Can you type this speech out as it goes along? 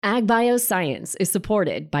Agbioscience is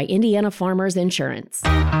supported by Indiana Farmers Insurance.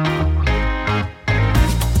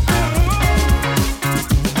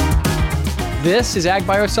 This is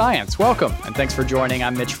Agbioscience. Welcome, and thanks for joining.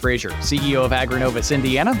 I'm Mitch Frazier, CEO of Agrinovus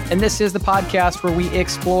Indiana, and this is the podcast where we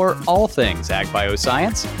explore all things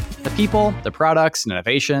agbioscience, the people, the products, and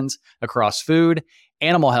innovations across food,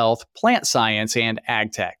 animal health, plant science, and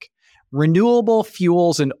ag tech. Renewable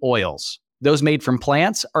fuels and oils, those made from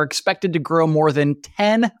plants, are expected to grow more than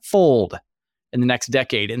tenfold in the next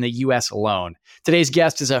decade in the U.S. alone. Today's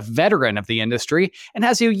guest is a veteran of the industry and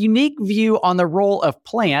has a unique view on the role of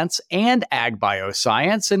plants and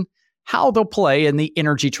agbioscience and how they'll play in the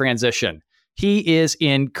energy transition. He is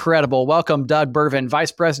incredible. Welcome, Doug Berven,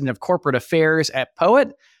 Vice President of Corporate Affairs at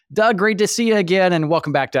POET. Doug, great to see you again, and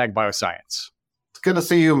welcome back to Agbioscience. It's good to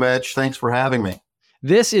see you, Mitch. Thanks for having me.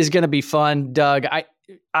 This is going to be fun, Doug.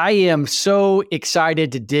 I am so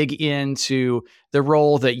excited to dig into the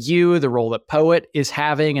role that POET is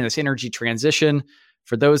having in this energy transition.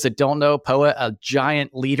 For those that don't know, POET, a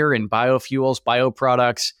giant leader in biofuels,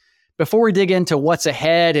 bioproducts. Before we dig into what's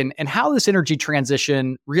ahead and how this energy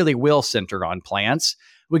transition really will center on plants,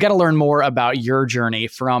 we got to learn more about your journey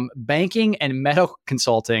from banking and medical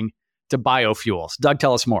consulting to biofuels. Doug,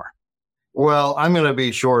 tell us more. Well, I'm going to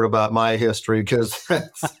be short about my history because,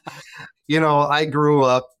 I grew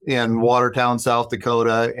up in Watertown, South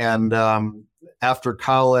Dakota, and after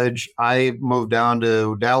college, I moved down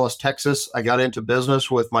to Dallas, Texas. I got into business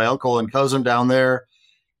with my uncle and cousin down there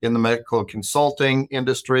in the medical consulting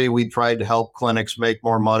industry. We tried to help clinics make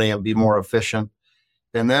more money and be more efficient.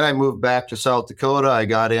 And then I moved back to South Dakota. I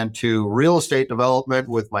got into real estate development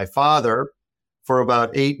with my father. For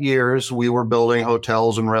about 8 years, we were building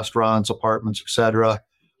hotels and restaurants, apartments, et cetera.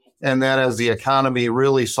 And then as the economy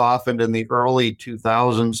really softened in the early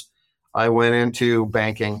 2000s, I went into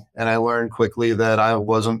banking, and I learned quickly that I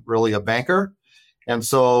wasn't really a banker. And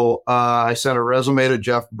so I sent a resume to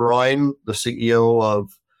Jeff Broyne, the CEO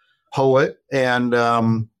of POET,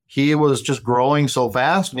 and he was just growing so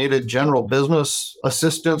fast, needed general business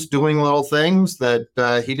assistants doing little things that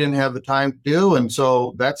he didn't have the time to do. And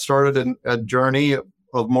so that started a journey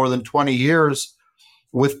of more than 20 years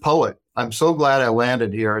with POET. I'm so glad I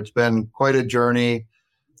landed here. It's been quite a journey.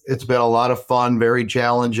 It's been a lot of fun, very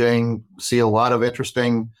challenging, see a lot of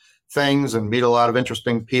interesting things and meet a lot of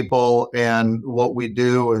interesting people. And what we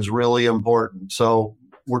do is really important. So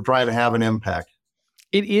we're trying to have an impact.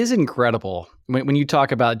 It is incredible when you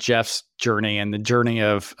talk about Jeff's journey and the journey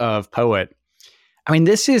of POET. I mean,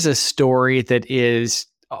 this is a story that is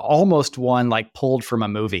almost one like pulled from a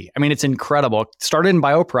movie. I mean, it's incredible. It started in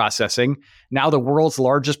bioprocessing, now the world's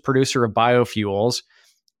largest producer of biofuels.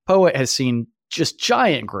 POET has seen just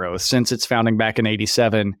giant growth since its founding back in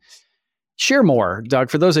 1987. Share more, Doug,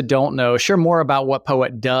 for those that don't know, share more about what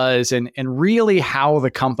POET does and really how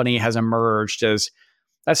the company has emerged as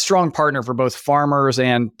a strong partner for both farmers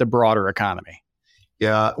and the broader economy.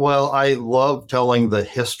 Yeah, well, I love telling the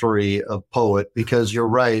history of POET because you're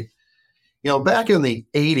right. Back in the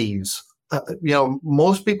 80s,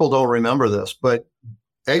 most people don't remember this, but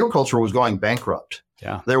agriculture was going bankrupt.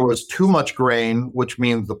 Yeah. There was too much grain, which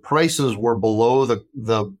means the prices were below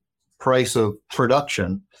the price of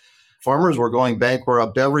production. Farmers were going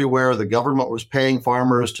bankrupt everywhere. The government was paying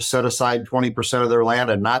farmers to set aside 20% of their land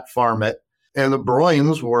and not farm it. And the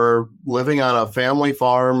Broynes were living on a family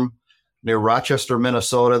farm near Rochester,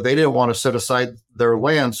 Minnesota. They didn't want to set aside their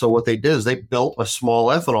land. So what they did is they built a small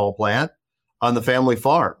ethanol plant on the family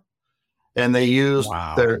farm. And they used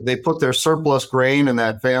they put their surplus grain in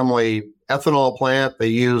that family ethanol plant. They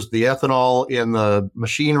used the ethanol in the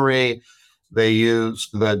machinery. They used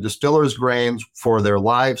the distiller's grains for their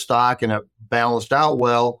livestock, and it balanced out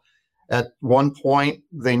well. At one point,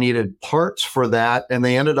 they needed parts for that, and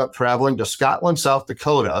they ended up traveling to Scotland, South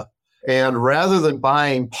Dakota. And rather than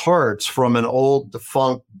buying parts from an old,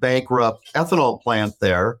 defunct, bankrupt ethanol plant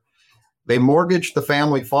there, they mortgaged the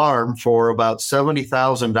family farm for about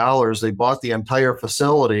 $70,000. They bought the entire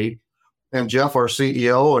facility, and Jeff, our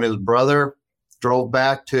CEO, and his brother drove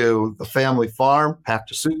back to the family farm,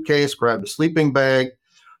 packed a suitcase, grabbed a sleeping bag,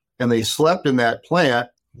 and they slept in that plant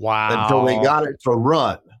until they got it to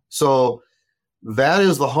run. So that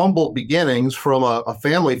is the humble beginnings from a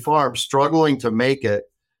family farm struggling to make it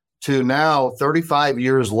to now 35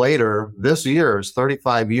 years later. This year is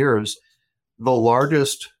 35 years, the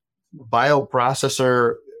largest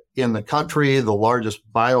bioprocessor in the country, the largest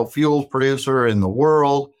biofuels producer in the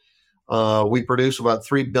world. We produce about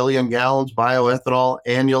 3 billion gallons bioethanol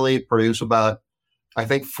annually, produce about, I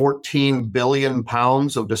think, 14 billion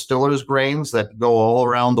pounds of distillers grains that go all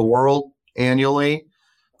around the world annually.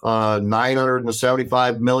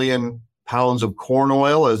 975 million pounds of corn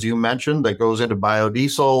oil, as you mentioned, that goes into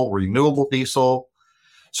biodiesel, renewable diesel.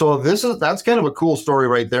 So that's kind of a cool story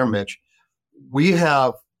right there, Mitch. We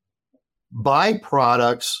have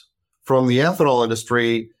byproducts from the ethanol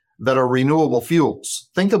industry that are renewable fuels.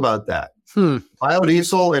 Think about that.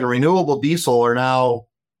 Biodiesel and renewable diesel are now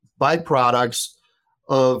byproducts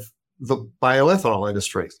of the bioethanol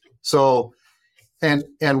industry. So, and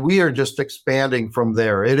we are just expanding from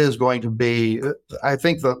there. It is going to be, I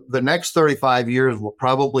think the next 35 years will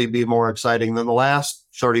probably be more exciting than the last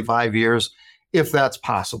 35 years, if that's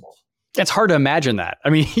possible. It's hard to imagine that. I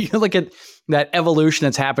mean, you look at that evolution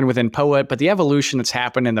that's happened within POET, but the evolution that's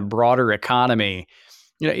happened in the broader economy,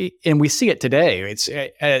 and we see it today. It's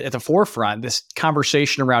at the forefront, this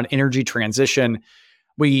conversation around energy transition.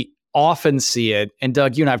 We often see it, and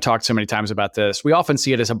Doug, you and I have talked so many times about this, we often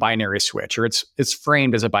see it as a binary switch, or it's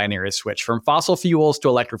framed as a binary switch from fossil fuels to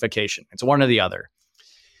electrification. It's one or the other.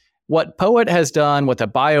 What POET has done, what the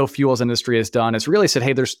biofuels industry has done, is really said,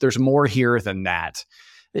 hey, there's more here than that.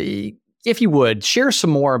 If you would, share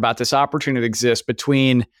some more about this opportunity that exists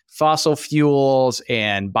between fossil fuels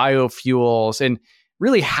and biofuels, and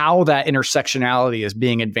really how that intersectionality is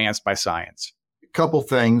being advanced by science. Couple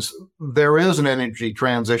things. There is an energy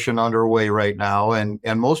transition underway right now, and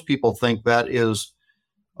most people think that is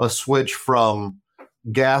a switch from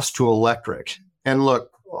gas to electric. And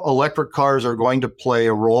look, electric cars are going to play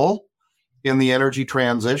a role in the energy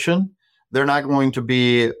transition. They're not going to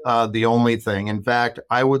be the only thing. In fact,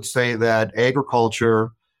 I would say that agriculture,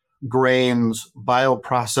 grains,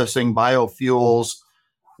 bioprocessing, biofuels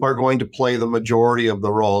are going to play the majority of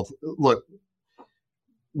the role. Look,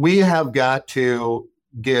 we have got to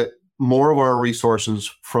get more of our resources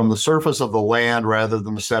from the surface of the land rather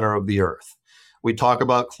than the center of the earth. We talk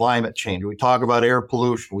about climate change. We talk about air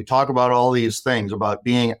pollution. We talk about all these things, about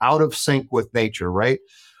being out of sync with nature, right?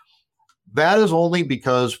 That is only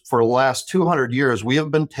because for the last 200 years, we have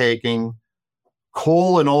been taking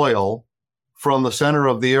coal and oil from the center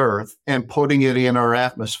of the earth and putting it in our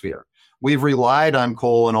atmosphere. We've relied on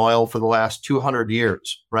coal and oil for the last 200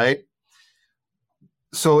 years, right?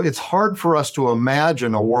 So it's hard for us to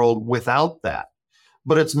imagine a world without that.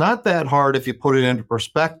 But it's not that hard if you put it into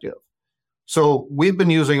perspective. So we've been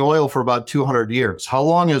using oil for about 200 years. How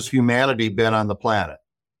long has humanity been on the planet?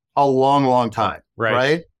 A long, long time,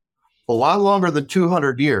 right? A lot longer than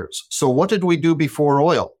 200 years. So what did we do before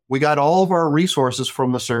oil? We got all of our resources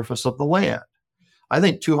from the surface of the land. I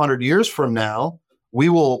think 200 years from now, we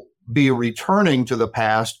will be returning to the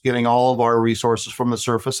past, getting all of our resources from the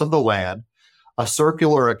surface of the land, a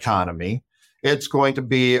circular economy. It's going to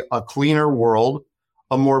be a cleaner world,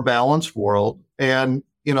 a more balanced world. And,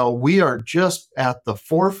 we are just at the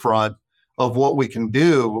forefront of what we can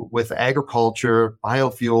do with agriculture,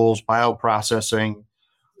 biofuels, bioprocessing.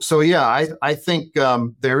 So, yeah, I think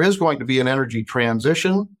there is going to be an energy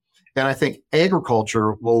transition, and I think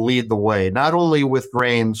agriculture will lead the way, not only with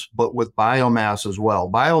grains, but with biomass as well.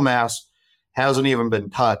 Biomass hasn't even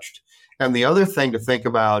been touched. And the other thing to think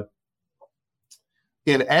about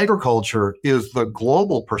in agriculture is the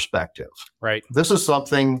global perspective. Right. This is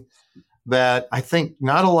something that I think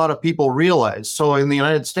not a lot of people realize. So in the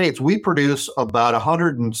United States, we produce about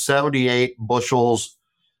 178 bushels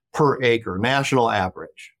per acre, national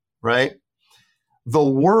average, right? The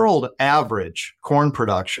world average corn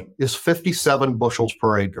production is 57 bushels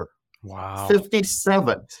per acre. Wow.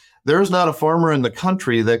 57. There's not a farmer in the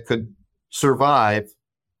country that could survive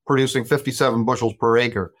producing 57 bushels per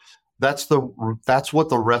acre. That's what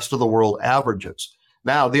the rest of the world averages.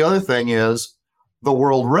 Now, the other thing is the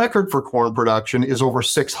world record for corn production is over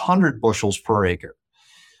 600 bushels per acre.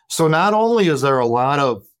 So not only is there a lot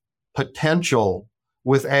of potential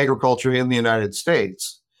with agriculture in the United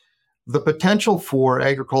States, the potential for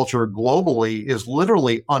agriculture globally is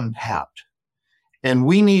literally untapped. And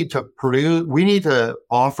we need to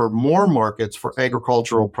offer more markets for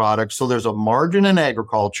agricultural products so there's a margin in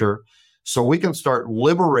agriculture so we can start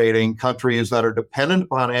liberating countries that are dependent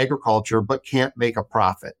upon agriculture but can't make a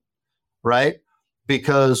profit, right?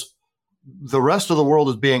 Because the rest of the world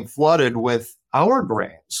is being flooded with our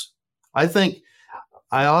grains. I think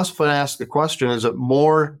I often ask the question, is it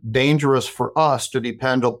more dangerous for us to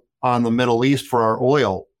depend on the Middle East for our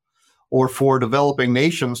oil or for developing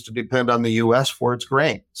nations to depend on the U.S. for its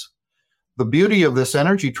grains? The beauty of this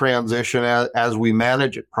energy transition, as we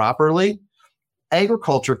manage it properly,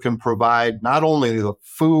 agriculture can provide not only the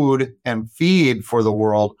food and feed for the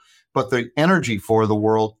world, but the energy for the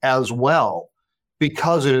world as well,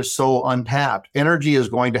 because it is so untapped. Energy is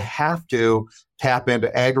going to have to tap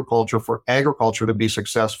into agriculture for agriculture to be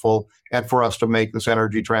successful and for us to make this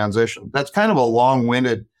energy transition. That's kind of a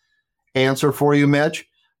long-winded answer for you, Mitch,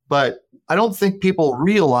 but I don't think people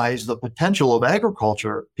realize the potential of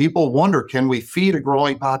agriculture. People wonder, can we feed a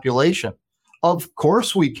growing population? Of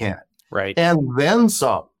course we can. Right. And then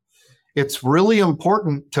some. It's really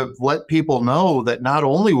important to let people know that not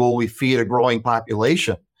only will we feed a growing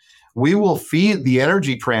population, we will feed the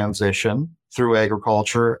energy transition through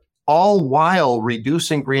agriculture, all while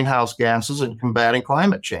reducing greenhouse gases and combating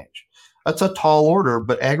climate change. That's a tall order,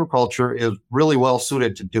 but agriculture is really well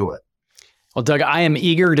suited to do it. Well, Doug, I am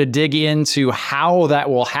eager to dig into how that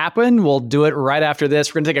will happen. We'll do it right after this.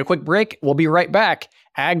 We're going to take a quick break. We'll be right back.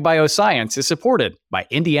 Ag Bioscience is supported by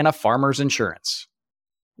Indiana Farmers Insurance.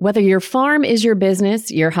 Whether your farm is your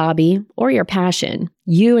business, your hobby, or your passion,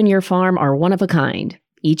 you and your farm are one of a kind.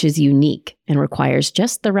 Each is unique and requires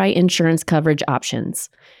just the right insurance coverage options.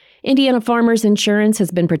 Indiana Farmers Insurance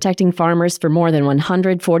has been protecting farmers for more than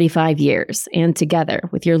 145 years, and together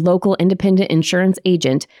with your local independent insurance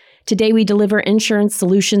agent, today we deliver insurance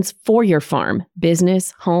solutions for your farm,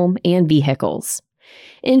 business, home, and vehicles.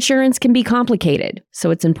 Insurance can be complicated,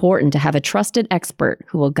 so it's important to have a trusted expert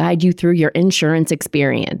who will guide you through your insurance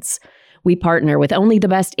experience. We partner with only the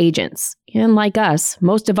best agents, and like us,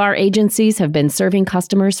 most of our agencies have been serving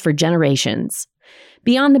customers for generations.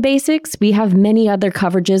 Beyond the basics, we have many other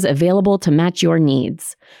coverages available to match your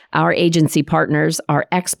needs. Our agency partners are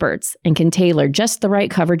experts and can tailor just the right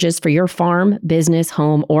coverages for your farm, business,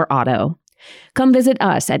 home, or auto. Come visit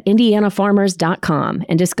us at indianafarmers.com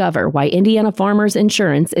and discover why Indiana Farmers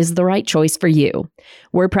Insurance is the right choice for you.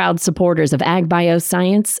 We're proud supporters of Ag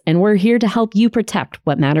Bioscience, and we're here to help you protect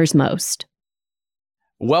what matters most.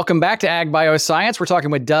 Welcome back to Ag Bioscience. We're talking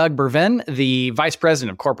with Doug Berven, the Vice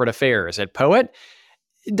President of Corporate Affairs at POET.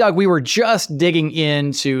 Doug, we were just digging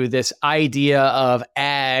into this idea of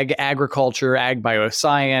agriculture, ag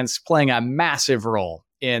bioscience playing a massive role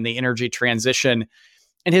in the energy transition.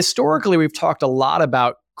 And historically, we've talked a lot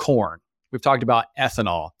about corn. We've talked about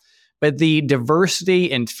ethanol, but the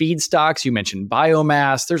diversity in feedstocks, you mentioned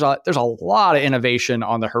biomass, there's a lot of innovation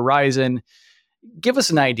on the horizon. Give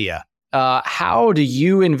us an idea. How do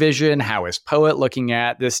you envision, how is POET looking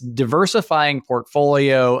at this diversifying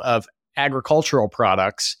portfolio of agricultural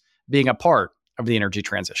products being a part of the energy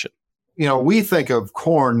transition? You know, we think of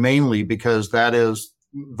corn mainly because that is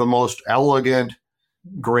the most elegant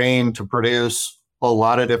grain to produce a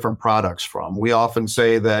lot of different products from. We often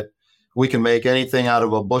say that we can make anything out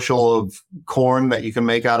of a bushel of corn that you can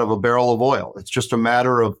make out of a barrel of oil. It's just a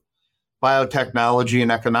matter of biotechnology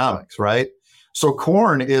and economics, right? So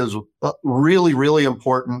corn is really, really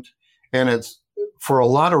important. And it's for a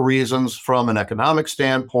lot of reasons, from an economic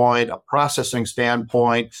standpoint, a processing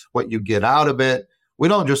standpoint, what you get out of it. We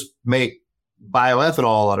don't just make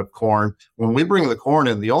bioethanol out of corn. When we bring the corn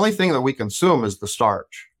in, the only thing that we consume is the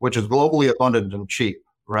starch, which is globally abundant and cheap,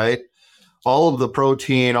 right? All of the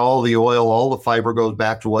protein, all the oil, all the fiber goes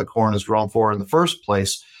back to what corn is grown for in the first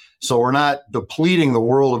place. So we're not depleting the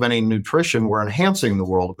world of any nutrition, we're enhancing the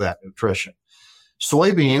world of that nutrition.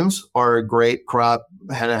 Soybeans are a great crop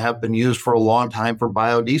and have been used for a long time for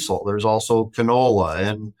biodiesel. There's also canola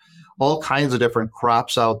and all kinds of different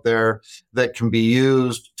crops out there that can be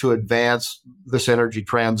used to advance this energy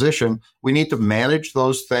transition. We need to manage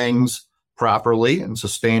those things properly and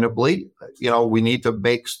sustainably. You know, we need to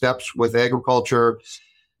make steps with agriculture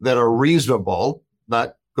that are reasonable,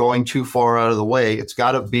 not going too far out of the way. It's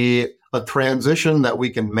got to be a transition that we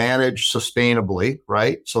can manage sustainably,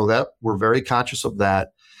 right? So that we're very conscious of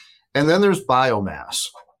that. And then there's biomass.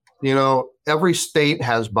 You know, every state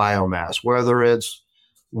has biomass, whether it's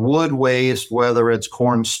wood waste, whether it's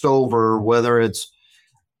corn stover, whether it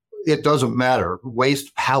doesn't matter,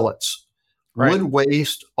 waste pellets, right. Wood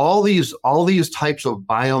waste, all these types of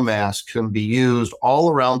biomass can be used all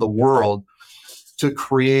around the world to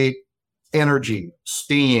create energy,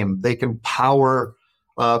 steam. They can power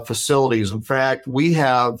facilities. In fact, we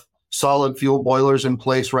have solid fuel boilers in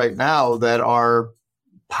place right now that are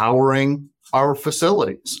powering our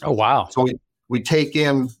facilities. Oh, wow. So we take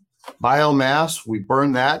in biomass, we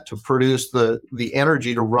burn that to produce the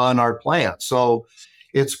energy to run our plants. So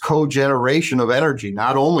it's cogeneration of energy,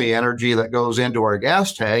 not only energy that goes into our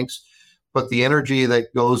gas tanks, but the energy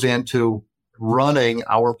that goes into running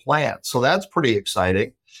our plants. So that's pretty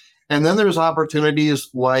exciting. And then there's opportunities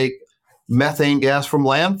like methane gas from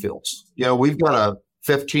landfills. You know, we've got a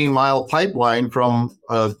 15-mile pipeline from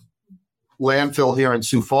a landfill here in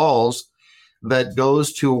Sioux Falls that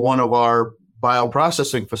goes to one of our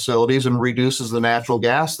bioprocessing facilities and reduces the natural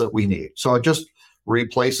gas that we need. So it just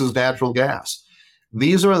replaces natural gas.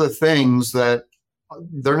 These are the things that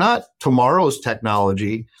they're not tomorrow's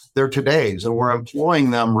technology, they're today's, and we're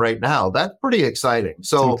employing them right now. That's pretty exciting.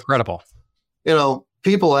 So it's incredible.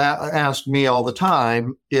 People ask me all the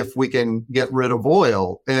time if we can get rid of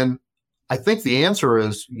oil. And I think the answer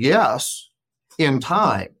is yes, in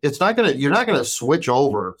time. You're not going to switch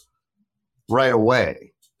over right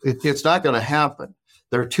away. It's not going to happen.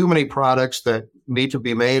 There are too many products that need to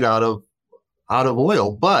be made out of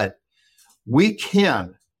oil, but we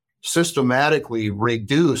can systematically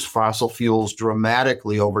reduce fossil fuels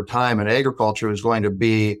dramatically over time, and agriculture is going to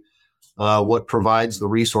be what provides the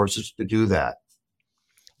resources to do that.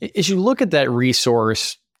 As you look at that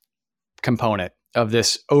resource component of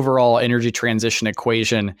this overall energy transition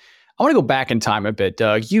equation, I want to go back in time a bit,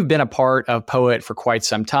 Doug. You've been a part of POET for quite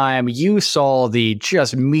some time. You saw the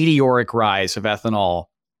just meteoric rise of ethanol,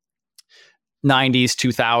 90s,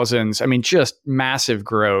 2000s. I mean, just massive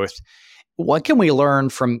growth. What can we learn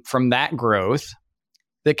from that growth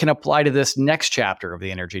that can apply to this next chapter of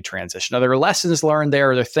the energy transition? Are there lessons learned there?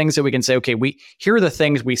 Are there things that we can say, okay, here are the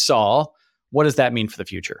things we saw. What does that mean for the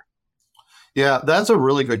future? Yeah, that's a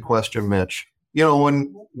really good question, Mitch.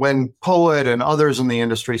 When POET and others in the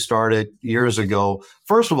industry started years ago,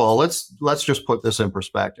 first of all, let's just put this in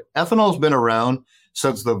perspective. Ethanol's been around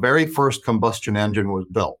since the very first combustion engine was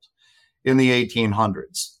built in the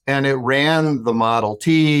 1800s. And it ran the Model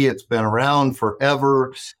T. It's been around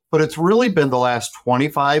forever. But it's really been the last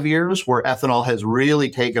 25 years where ethanol has really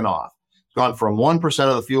taken off. It's gone from 1%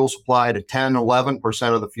 of the fuel supply to 10,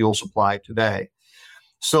 11% of the fuel supply today.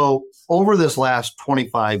 So over this last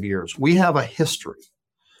 25 years, we have a history.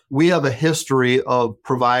 We have a history of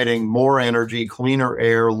providing more energy, cleaner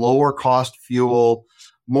air, lower cost fuel,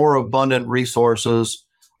 more abundant resources.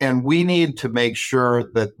 And we need to make sure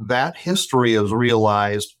that history is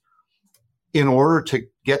realized in order to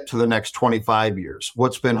get to the next 25 years.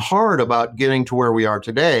 What's been hard about getting to where we are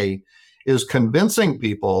today is convincing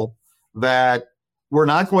people that we're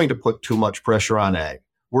not going to put too much pressure on ag.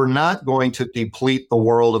 We're not going to deplete the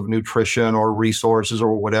world of nutrition or resources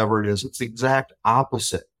or whatever it is. It's the exact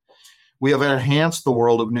opposite. We have enhanced the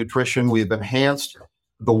world of nutrition. We've enhanced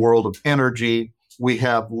the world of energy. We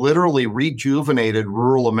have literally rejuvenated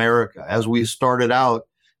rural America. As we started out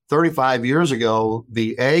 35 years ago,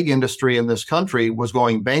 the ag industry in this country was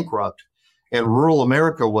going bankrupt and rural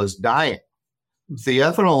America was dying. The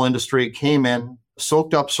ethanol industry came in,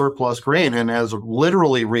 soaked up surplus grain, and has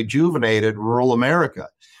literally rejuvenated rural America.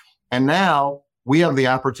 And now we have the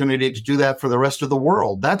opportunity to do that for the rest of the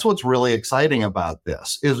world. That's what's really exciting about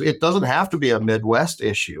this, is it doesn't have to be a Midwest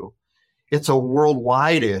issue. It's a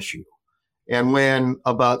worldwide issue. And when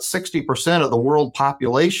about 60% of the world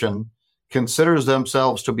population considers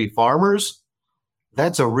themselves to be farmers,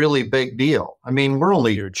 that's a really big deal. I mean, we're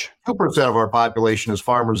only huge. 2% of our population is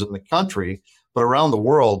farmers in the country, but around the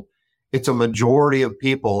world, it's a majority of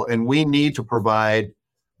people, and we need to provide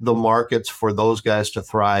the markets for those guys to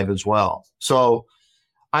thrive as well. So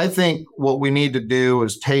I think what we need to do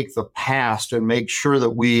is take the past and make sure that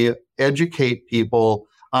we educate people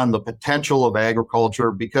on the potential of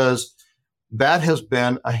agriculture, because that has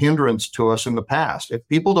been a hindrance to us in the past. If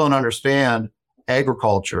people don't understand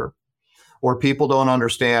agriculture, or people don't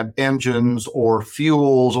understand engines or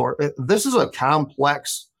fuels, or this is a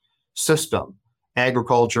complex system,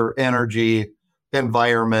 agriculture, energy,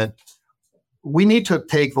 environment. We need to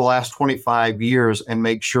take the last 25 years and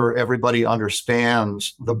make sure everybody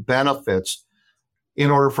understands the benefits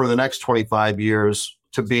in order for the next 25 years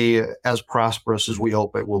to be as prosperous as we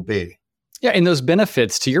hope it will be. Yeah, and those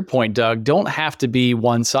benefits, to your point, Doug, don't have to be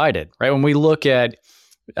one-sided, right? When we look at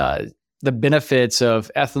the benefits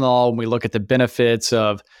of ethanol, when we look at the benefits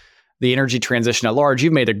of the energy transition at large,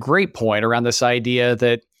 you've made a great point around this idea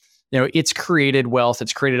that it's created wealth,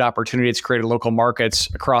 it's created opportunity, it's created local markets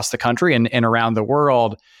across the country and around the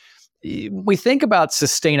world. We think about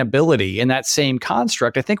sustainability in that same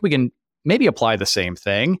construct. I think we can maybe apply the same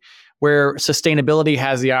thing, where sustainability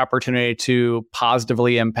has the opportunity to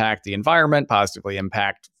positively impact the environment, positively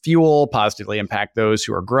impact fuel, positively impact those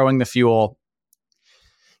who are growing the fuel.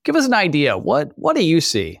 Give us an idea. What do you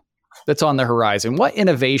see that's on the horizon? What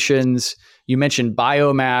innovations? You mentioned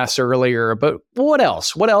biomass earlier, but what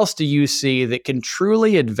else? What else do you see that can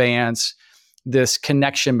truly advance this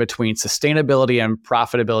connection between sustainability and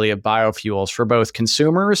profitability of biofuels for both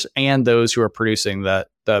consumers and those who are producing the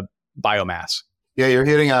biomass? Yeah, you're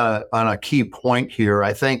hitting on a key point here.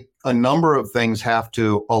 I think a number of things have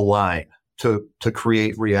to align to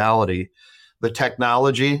create reality. The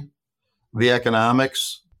technology, the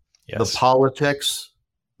economics, yes, the politics,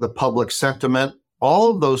 the public sentiment,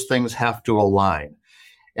 all of those things have to align.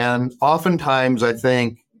 And oftentimes, I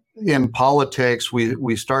think in politics,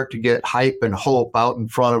 we start to get hype and hope out in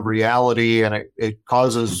front of reality, and it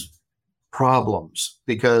causes problems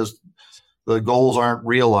because the goals aren't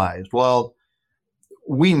realized. Well,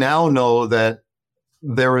 we now know that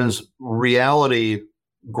there is reality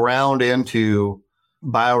ground into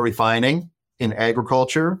biorefining in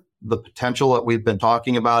agriculture. The potential that we've been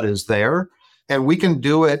talking about is there, and we can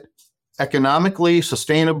do it economically,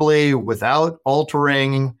 sustainably, without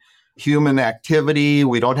altering human activity.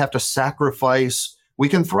 We don't have to sacrifice. We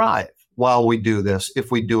can thrive while we do this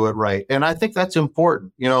if we do it right. And I think that's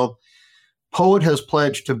important. POET has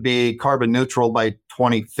pledged to be carbon neutral by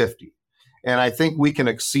 2050. And I think we can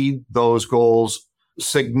exceed those goals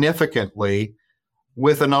significantly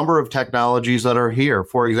with a number of technologies that are here.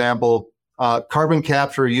 For example, carbon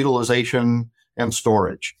capture, utilization, and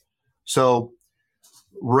storage. So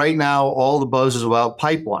right now, all the buzz is about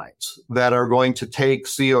pipelines that are going to take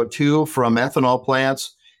CO2 from ethanol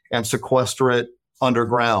plants and sequester it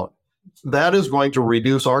underground. That is going to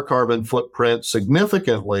reduce our carbon footprint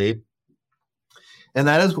significantly. And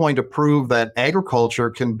that is going to prove that agriculture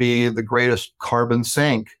can be the greatest carbon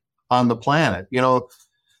sink on the planet.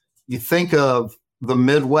 You think of the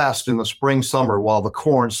Midwest in the spring, summer, while the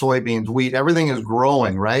corn, soybeans, wheat, everything is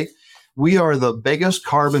growing, right? We are the biggest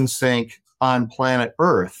carbon sink on planet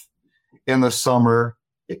Earth in the summer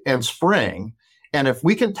and spring. And if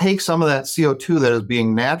we can take some of that CO2 that is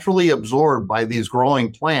being naturally absorbed by these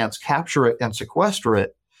growing plants, capture it and sequester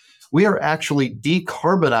it, we are actually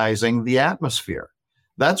decarbonizing the atmosphere.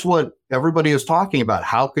 That's what everybody is talking about.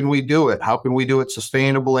 How can we do it? How can we do it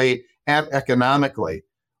sustainably and economically?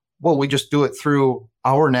 Well, we just do it through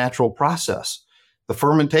our natural process. The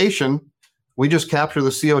fermentation, we just capture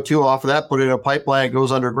the CO2 off of that, put it in a pipeline, it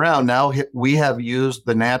goes underground. Now we have used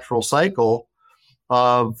the natural cycle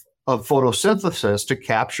of photosynthesis to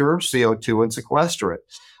capture CO2 and sequester it.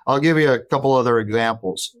 I'll give you a couple other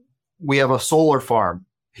examples. We have a solar farm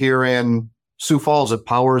here in Sioux Falls that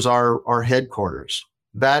powers our headquarters.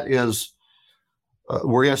 That is,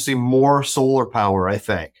 we're going to see more solar power, I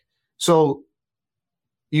think. So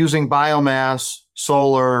using biomass,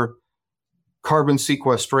 solar, carbon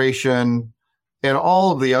sequestration, and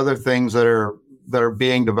all of the other things that are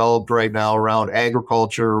being developed right now around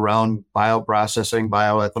agriculture, around bioprocessing,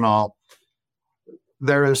 bioethanol,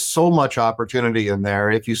 there is so much opportunity in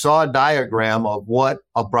there. If you saw a diagram of what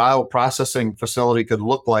a bioprocessing facility could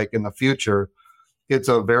look like in the future, it's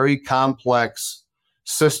a very complex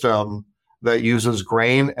system that uses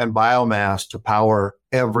grain and biomass to power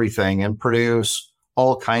everything and produce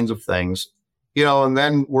all kinds of things. And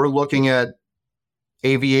then we're looking at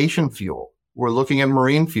aviation fuel. We're looking at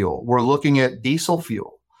marine fuel. We're looking at diesel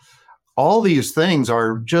fuel. All these things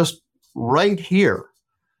are just right here.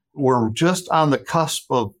 We're just on the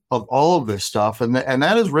cusp of all of this stuff. And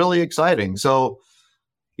that is really exciting. So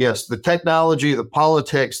yes, the technology, the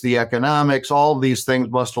politics, the economics, all of these things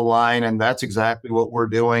must align. And that's exactly what we're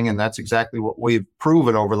doing. And that's exactly what we've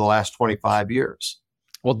proven over the last 25 years.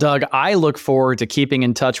 Well, Doug, I look forward to keeping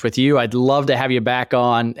in touch with you. I'd love to have you back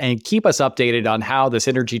on and keep us updated on how this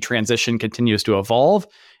energy transition continues to evolve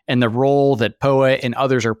and the role that POET and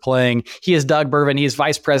others are playing. He is Doug Berven. He is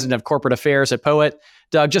Vice President of Corporate Affairs at POET.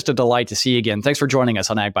 Doug, just a delight to see you again. Thanks for joining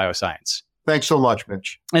us on Ag Bioscience. Thanks so much,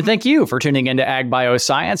 Mitch. And thank you for tuning into Ag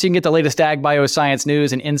Bioscience. You can get the latest Ag Bioscience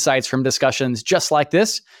news and insights from discussions just like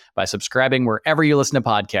this by subscribing wherever you listen to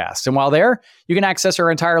podcasts. And while there, you can access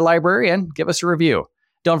our entire library and give us a review.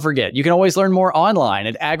 Don't forget, you can always learn more online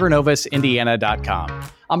at agrinovusindiana.com.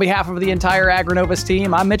 On behalf of the entire Agrinovus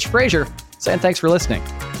team, I'm Mitch Frazier, saying thanks for listening.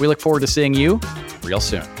 We look forward to seeing you real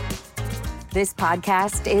soon. This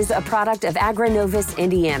podcast is a product of Agrinovus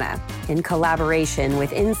Indiana in collaboration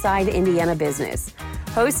with Inside Indiana Business.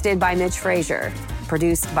 Hosted by Mitch Frazier.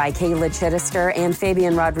 Produced by Kayla Chittister and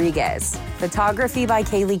Fabian Rodriguez. Photography by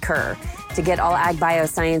Kaylee Kerr. To get all Ag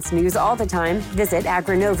Bioscience news all the time, visit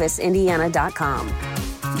agrinovusindiana.com.